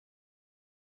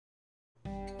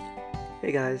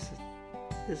Hey guys,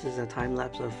 this is a time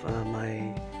lapse of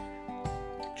my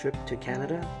trip to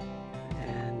Canada,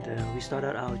 and we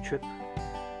started our trip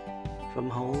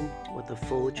from home with a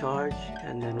full charge,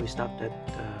 and then we stopped at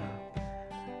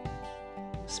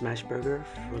Smash Burger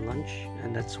for lunch,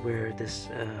 and that's where this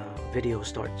video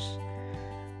starts,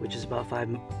 which is about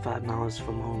five miles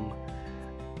from home.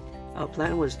 Our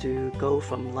plan was to go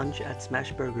from lunch at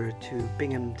Smash Burger to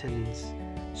Binghamton's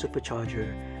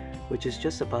Supercharger, which is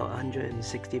just about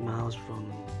 160 miles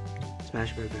from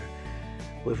Smash Burger,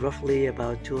 with roughly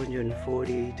about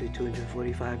 240 to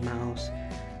 245 miles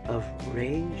of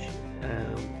range.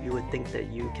 You would think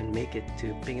that you can make it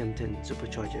to Binghamton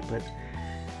Supercharger, but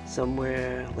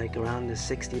somewhere like around the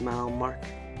 60-mile mark,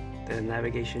 the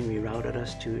navigation rerouted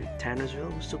us to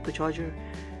Tannersville Supercharger,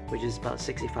 which is about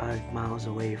 65 miles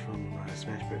away from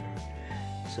Smash Burger.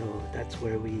 So that's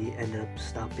where we end up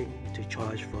stopping to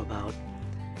charge for about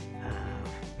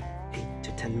 8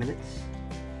 to 10 minutes.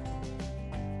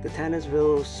 The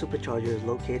Tannersville Supercharger is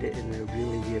located in a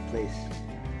really weird place.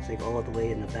 It's like all the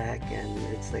way in the back, and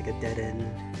it's like a dead end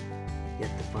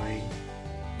yet to find.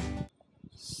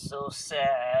 So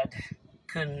sad,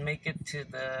 couldn't make it to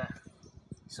the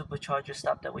Supercharger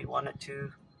stop that we wanted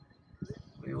to.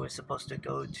 We were supposed to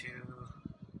go to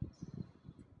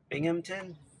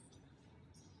Binghamton,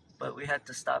 but we had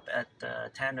to stop at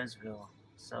Tannersville.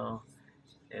 So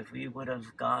if we would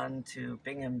have gone to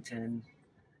Binghamton,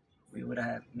 we would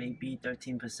have maybe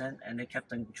 13%, and it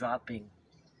kept on dropping.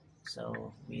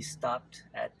 So we stopped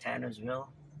at Tannersville,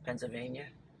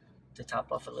 Pennsylvania, to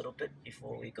top off a little bit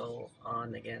before we go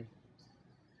on again.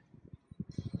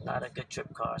 Not a good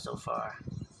trip car so far.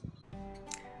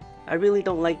 I really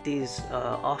don't like these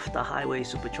off-the-highway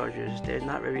superchargers. They're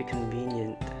not very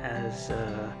convenient as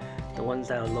the ones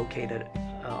that are located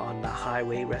on the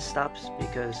highway rest stops,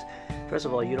 because first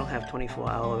of all, you don't have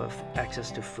 24-hour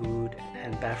access to food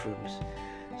and bathrooms.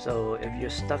 So if you're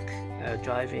stuck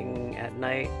driving at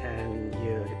night and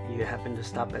you happen to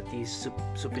stop at these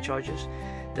superchargers,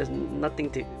 there's nothing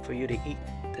for you to eat.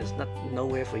 There's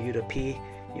nowhere for you to pee.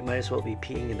 You might as well be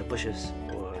peeing in the bushes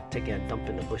or taking a dump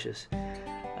in the bushes.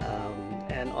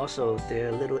 And also, they're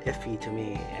a little iffy to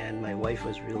me, and my wife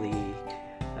was really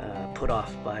put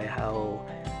off by how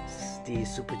these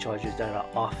superchargers that are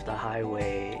off the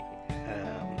highway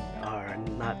are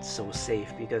not so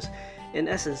safe, because in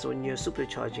essence, when you're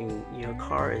supercharging, your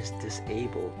car is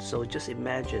disabled. So just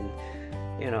imagine,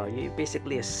 you're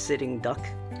basically a sitting duck,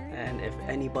 and if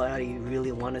anybody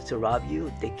really wanted to rob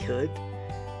you, they could.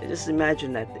 Just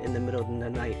imagine that in the middle of the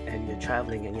night and you're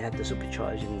traveling and you have to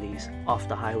supercharge in these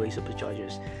off-the-highway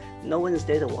superchargers. No one's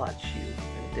there to watch you.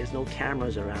 There's no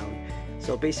cameras around.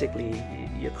 So basically,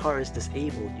 your car is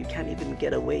disabled. You can't even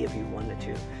get away if you wanted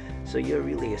to. So you're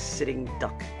really a sitting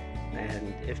duck.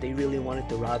 And if they really wanted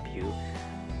to rob you,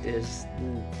 there's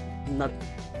not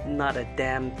a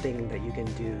damn thing that you can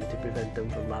do to prevent them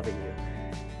from robbing you.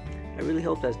 I really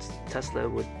hope that Tesla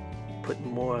would put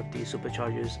more of these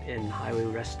superchargers in highway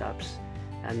rest stops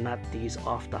and not these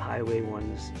off-the-highway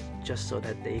ones, just so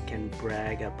that they can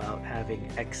brag about having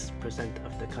X%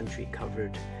 of the country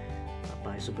covered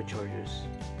by superchargers.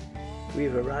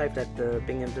 We've arrived at the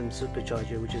Binghamton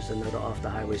Supercharger, which is another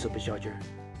off-the-highway supercharger.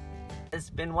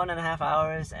 It's been 1.5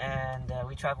 hours, and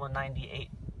we traveled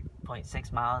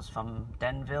 98.6 miles from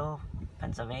Denville,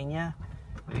 Pennsylvania.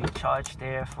 We charged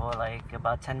there for like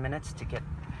about 10 minutes to get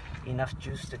enough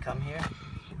juice to come here,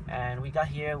 and we got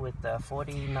here with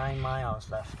 49 miles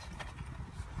left.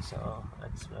 So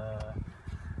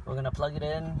we're gonna plug it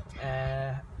in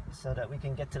so that we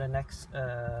can get to the next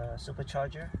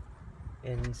supercharger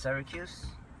in Syracuse.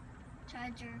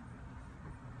 Charger.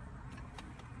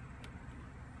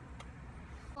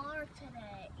 Far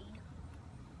today.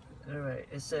 Alright,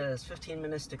 it says 15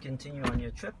 minutes to continue on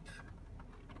your trip.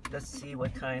 Let's see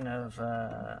what kind of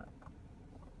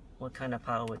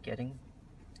power we're getting.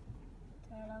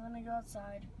 Alright, I'm gonna go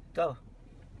outside. Go.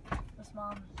 With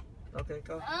Mom. Okay,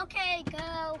 go. Okay,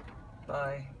 go.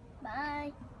 Bye.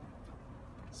 Bye.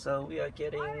 So we are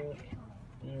getting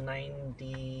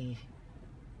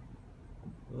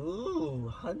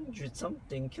 100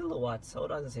 something kilowatts.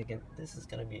 Hold on a second. This is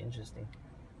gonna be interesting.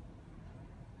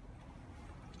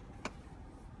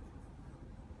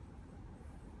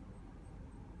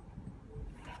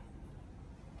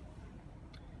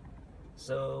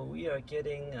 So we are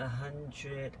getting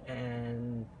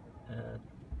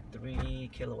 103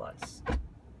 kilowatts.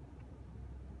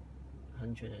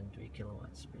 103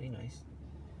 kilowatts, pretty nice.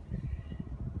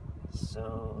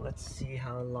 So let's see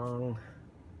how long.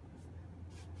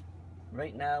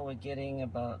 Right now we're getting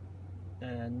about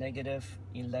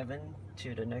 -11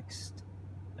 to the next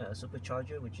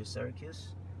supercharger, which is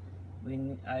Syracuse,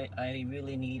 I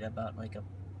really need about like a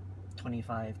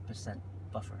 25%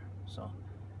 buffer. So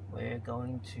we're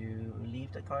going to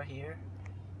leave the car here,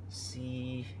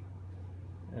 see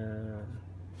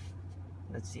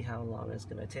let's see how long it's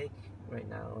gonna take. Right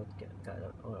now it got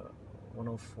a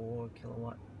 104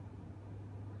 kilowatt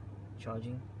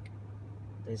charging.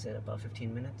 They said about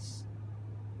 15 minutes,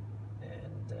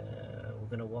 and we're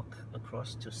gonna walk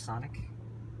across to Sonic,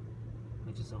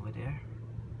 which is over there,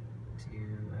 to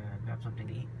grab something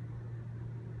to eat.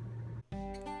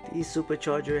 These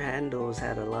supercharger handles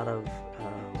had a lot of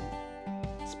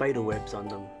spider webs on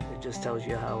them. It just tells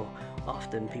you how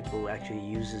often people actually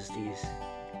uses these.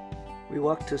 We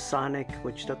walked to Sonic,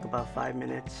 which took about 5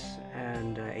 minutes,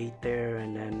 and ate there,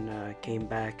 and then came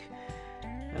back.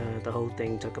 The whole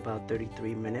thing took about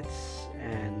 33 minutes,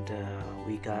 and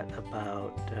we got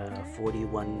about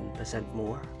 41%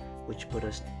 more, which put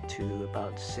us to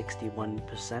about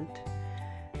 61%.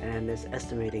 And it's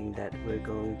estimating that we're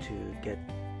going to get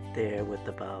there with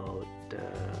about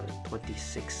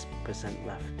 26%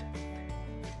 left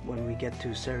when we get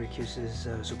to Syracuse's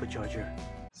supercharger.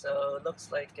 So it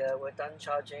looks like we're done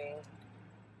charging.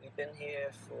 We've been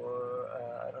here for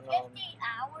I don't know, 50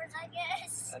 hours, I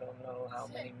guess. I don't know how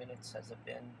many minutes has it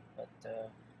been, but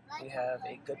we have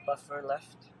a good buffer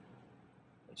left,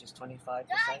 which is 25%. Guys,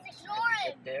 ignore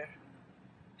him. There.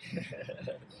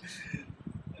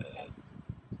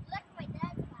 Like my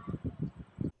dad's house.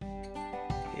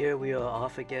 Here we are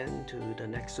off again to the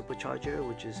next supercharger,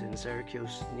 which is in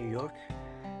Syracuse, New York,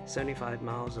 75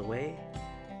 miles away.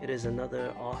 It is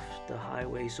another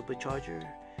off-the-highway supercharger.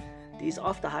 These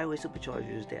off-the-highway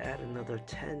superchargers, they add another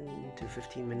 10 to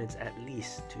 15 minutes at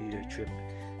least to your trip,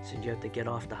 since you have to get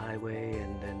off the highway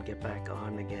and then get back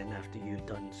on again after you've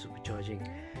done supercharging.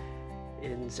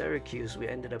 In Syracuse, we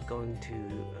ended up going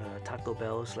to Taco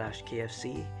Bell /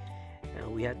 KFC.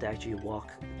 We had to actually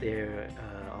walk there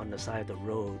on the side of the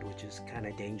road, which is kind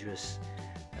of dangerous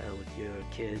with your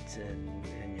kids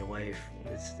and your wife.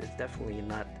 It's definitely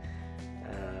not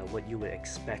what you would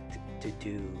expect to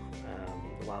do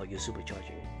while you're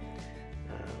supercharging.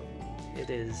 It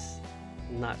is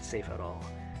not safe at all.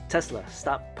 Tesla,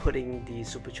 stop putting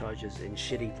these superchargers in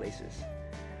shitty places.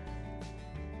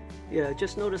 Yeah,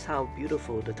 just notice how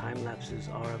beautiful the time lapses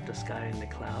are of the sky and the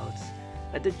clouds.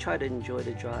 I did try to enjoy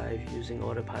the drive using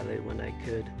autopilot when I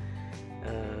could.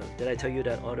 Did I tell you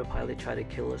that autopilot tried to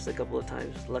kill us a couple of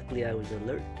times? Luckily I was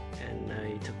alert and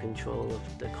I took control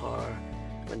of the car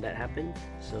when that happened,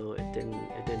 so it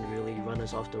didn't really run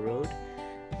us off the road.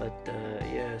 But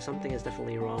yeah, something is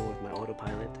definitely wrong with my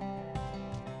autopilot.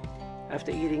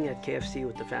 After eating at KFC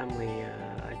with the family,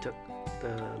 I took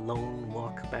the lone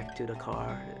walk back to the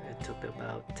car. It took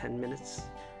about 10 minutes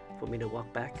for me to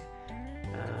walk back.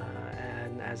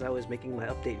 And as I was making my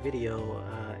update video,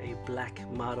 a black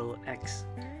Model X,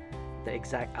 the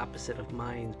exact opposite of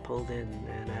mine, pulled in,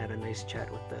 and I had a nice chat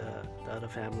with the other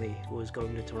family who was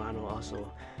going to Toronto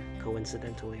also,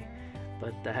 coincidentally.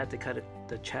 But I had to cut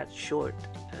the chat short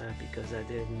because I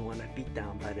didn't want to beat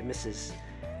down by the missus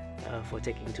for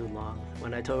taking too long.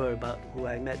 When I told her about who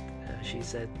I met, she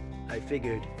said, "I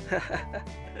figured."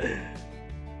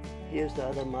 Here's the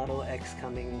other Model X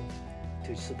coming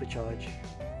to supercharge.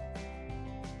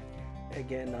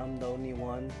 Again, I'm the only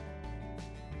one.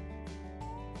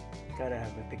 Gotta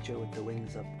have a picture with the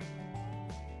wings up.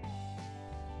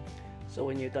 So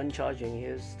when you're done charging,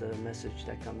 here's the message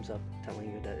that comes up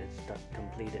telling you that it's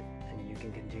completed and you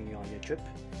can continue on your trip.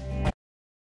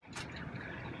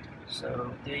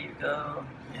 So there you go,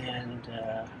 and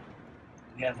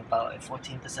we have about a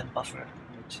 14% buffer,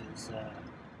 which is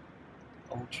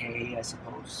okay, I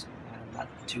suppose. Not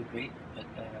too great, but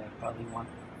probably want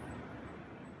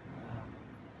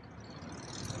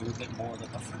a little bit more of the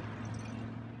buffer.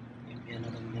 Maybe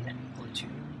another minute or two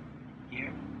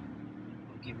here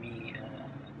will give me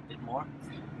a bit more.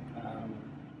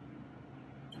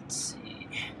 Let's see.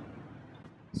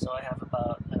 So I have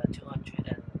about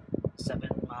 207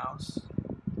 miles.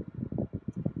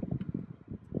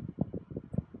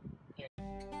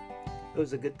 It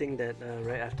was a good thing that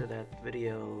right after that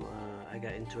video I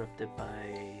got interrupted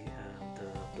by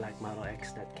the black Model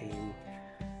X that came,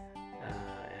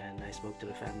 and I spoke to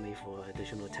the family for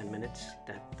additional 10 minutes.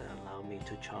 That allowed me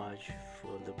to charge for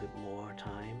a little bit more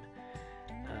time,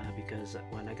 because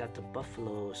when I got to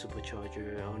Buffalo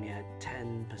supercharger I only had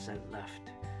 10%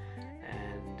 left,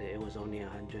 and it was only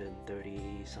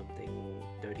 130 something,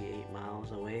 38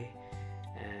 miles away,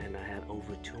 and I had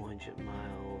over 200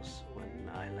 miles when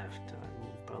I left,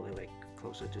 probably like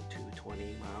closer to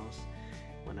 220 miles,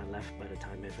 when I left by the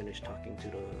time I finished talking to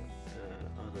the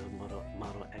other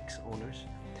Model X owners.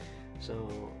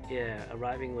 So yeah,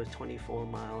 arriving with 24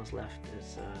 miles left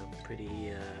is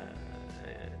pretty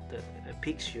it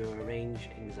piques your range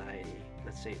anxiety.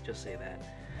 Let's just say that.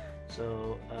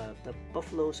 So the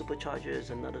Buffalo Supercharger is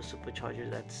another supercharger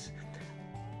that's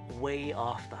way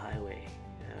off the highway,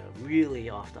 really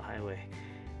off the highway.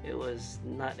 It was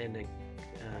not in a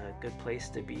good place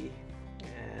to be,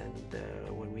 and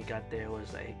when we got there it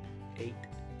was like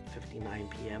 8:59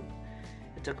 p.m.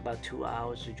 It took about 2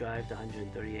 hours to drive the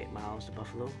 138 miles to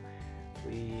Buffalo.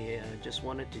 We just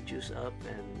wanted to juice up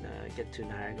and get to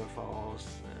Niagra Falls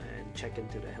and check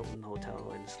into the Hilton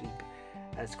Hotel and sleep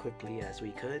as quickly as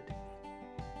we could.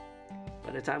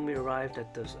 By the time we arrived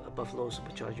at the Buffalo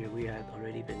Supercharger, we had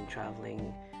already been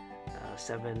traveling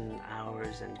 7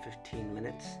 hours and 15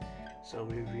 minutes. So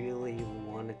we really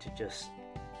wanted to just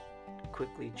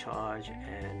quickly charge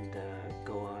and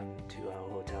go on to our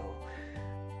hotel.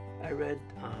 I read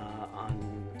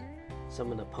on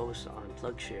some of the posts on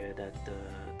PlugShare that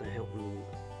the Hilton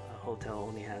hotel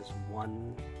only has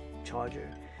one charger,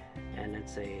 and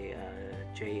it's a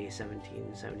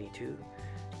J1772,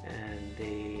 and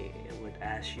they would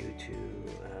ask you to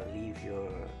leave your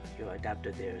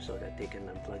adapter there so that they can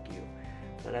unplug you.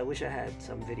 But I wish I had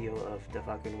some video of the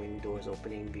Falcon Wing doors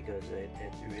opening, because it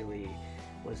really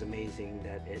was amazing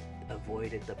that it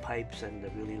avoided the pipes and the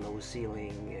really low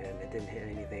ceiling, and it didn't hit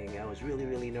anything. I was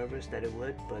really nervous that it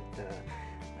would, but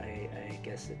I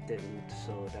guess it didn't,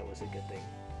 so that was a good thing.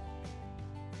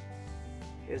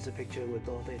 Here's a picture with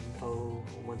all the info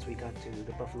once we got to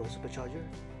the Buffalo Supercharger.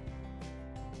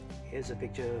 Here's a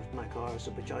picture of my car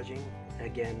supercharging.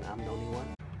 Again, I'm the only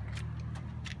one.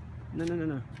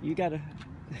 No. You gotta...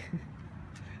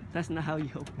 That's not how you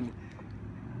open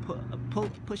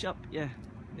it. Push up. Yeah.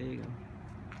 There you go.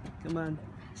 Come on.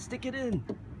 Stick it in.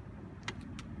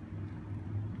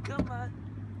 Come on.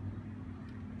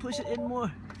 Push it in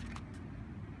more.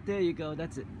 There you go.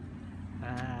 That's it.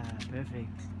 Ah,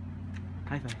 perfect.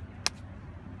 High five.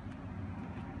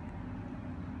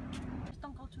 Just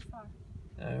don't go too far.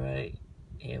 Alright,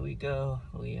 here we go.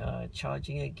 We are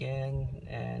charging again,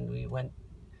 and we went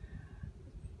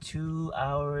 2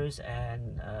 hours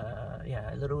and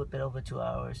yeah, a little bit over 2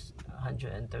 hours,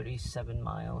 137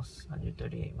 miles,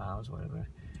 138 miles, whatever.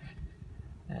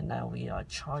 And now we are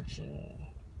charging.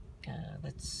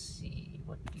 Let's see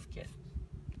what we get.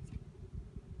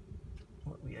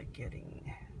 What we are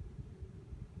getting.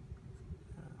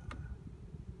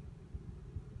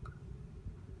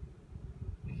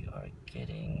 We are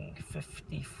getting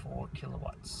 54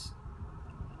 kilowatts.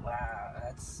 Wow,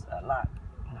 that's a lot.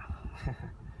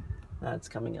 That's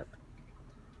coming up.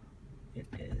 It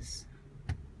is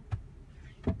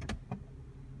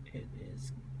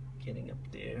getting up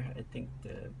there. I think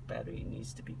the battery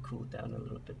needs to be cooled down a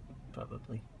little bit,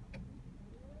 probably.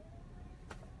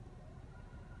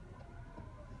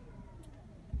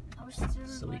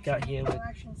 So we got here with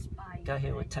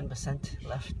 10%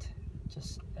 left,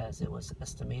 just as it was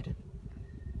estimated.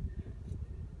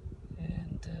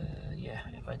 And yeah,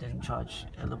 if I didn't charge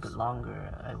a little bit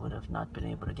longer, I would have not been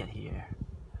able to get here.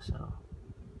 So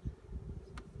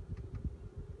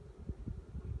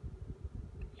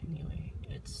anyway,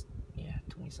 it's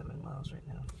 27 miles right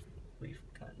now. We've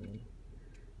gotten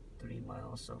 3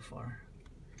 miles so far.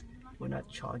 We're not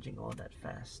charging all that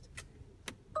fast.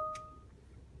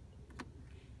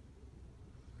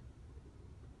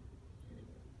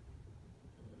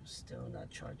 Still not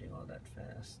charging all that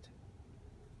fast.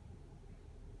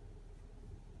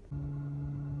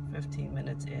 15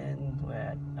 minutes in, we're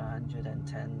at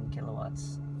 110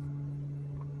 kilowatts.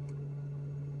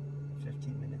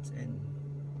 15 minutes in.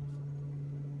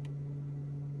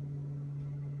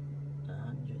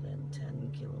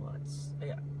 110 kilowatts. Oh,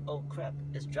 yeah. Oh crap,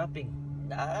 it's dropping.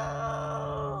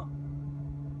 No!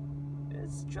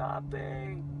 It's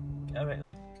dropping. Alright.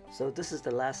 So this is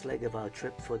the last leg of our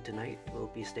trip for tonight. We'll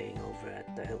be staying over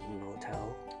at the Hilton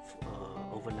Hotel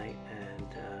overnight and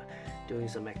doing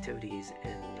some activities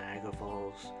in Niagara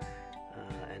Falls,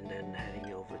 and then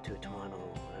heading over to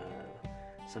Toronto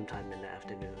sometime in the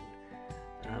afternoon.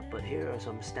 But here are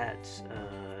some stats.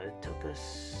 It took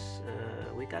us,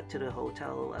 we got to the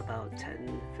hotel about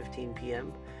 10:15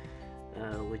 p.m.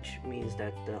 Which means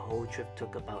that the whole trip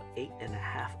took about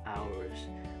 8.5 hours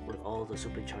with all the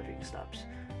supercharging stops.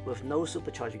 With no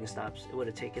supercharging stops, it would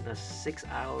have taken us 6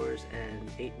 hours and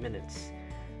 8 minutes.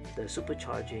 The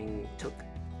supercharging took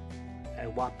a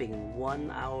whopping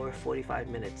 1 hour 45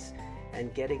 minutes,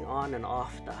 and getting on and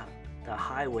off the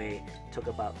highway took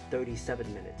about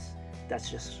 37 minutes. That's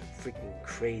just freaking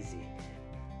crazy.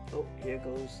 Oh, here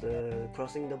goes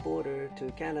crossing the border to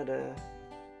Canada.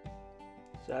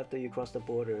 So after you cross the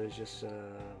border, it's just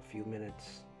a few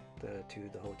minutes to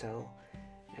the hotel,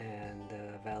 and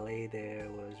the valet there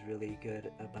was really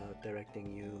good about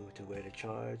directing you to where to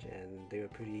charge, and they were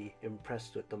pretty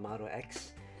impressed with the Model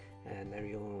X, and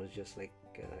everyone was just like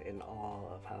in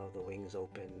awe of how the wings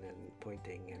open and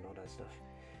pointing and all that stuff.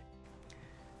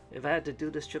 If I had to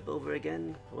do this trip over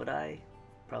again, would I?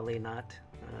 Probably not.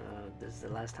 This is the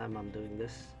last time I'm doing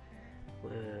this.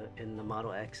 In the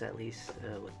Model X, at least,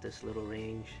 with this little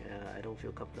range. I don't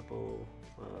feel comfortable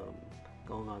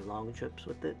going on long trips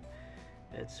with it.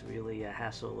 It's really a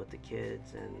hassle with the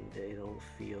kids, and they don't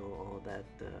feel all that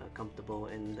comfortable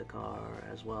in the car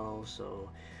as well. So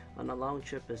on a long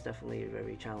trip, it's definitely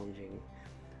very challenging.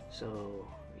 So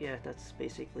yeah, that's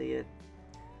basically it.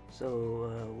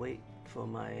 So wait for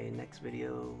my next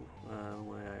video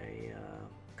where I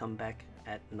come back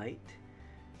at night,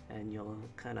 and you'll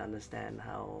kind of understand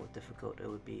how difficult it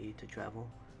would be to travel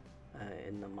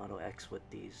in the Model X with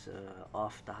these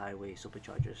off the highway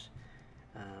superchargers.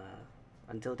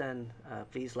 Until then,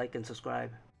 please like and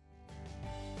subscribe.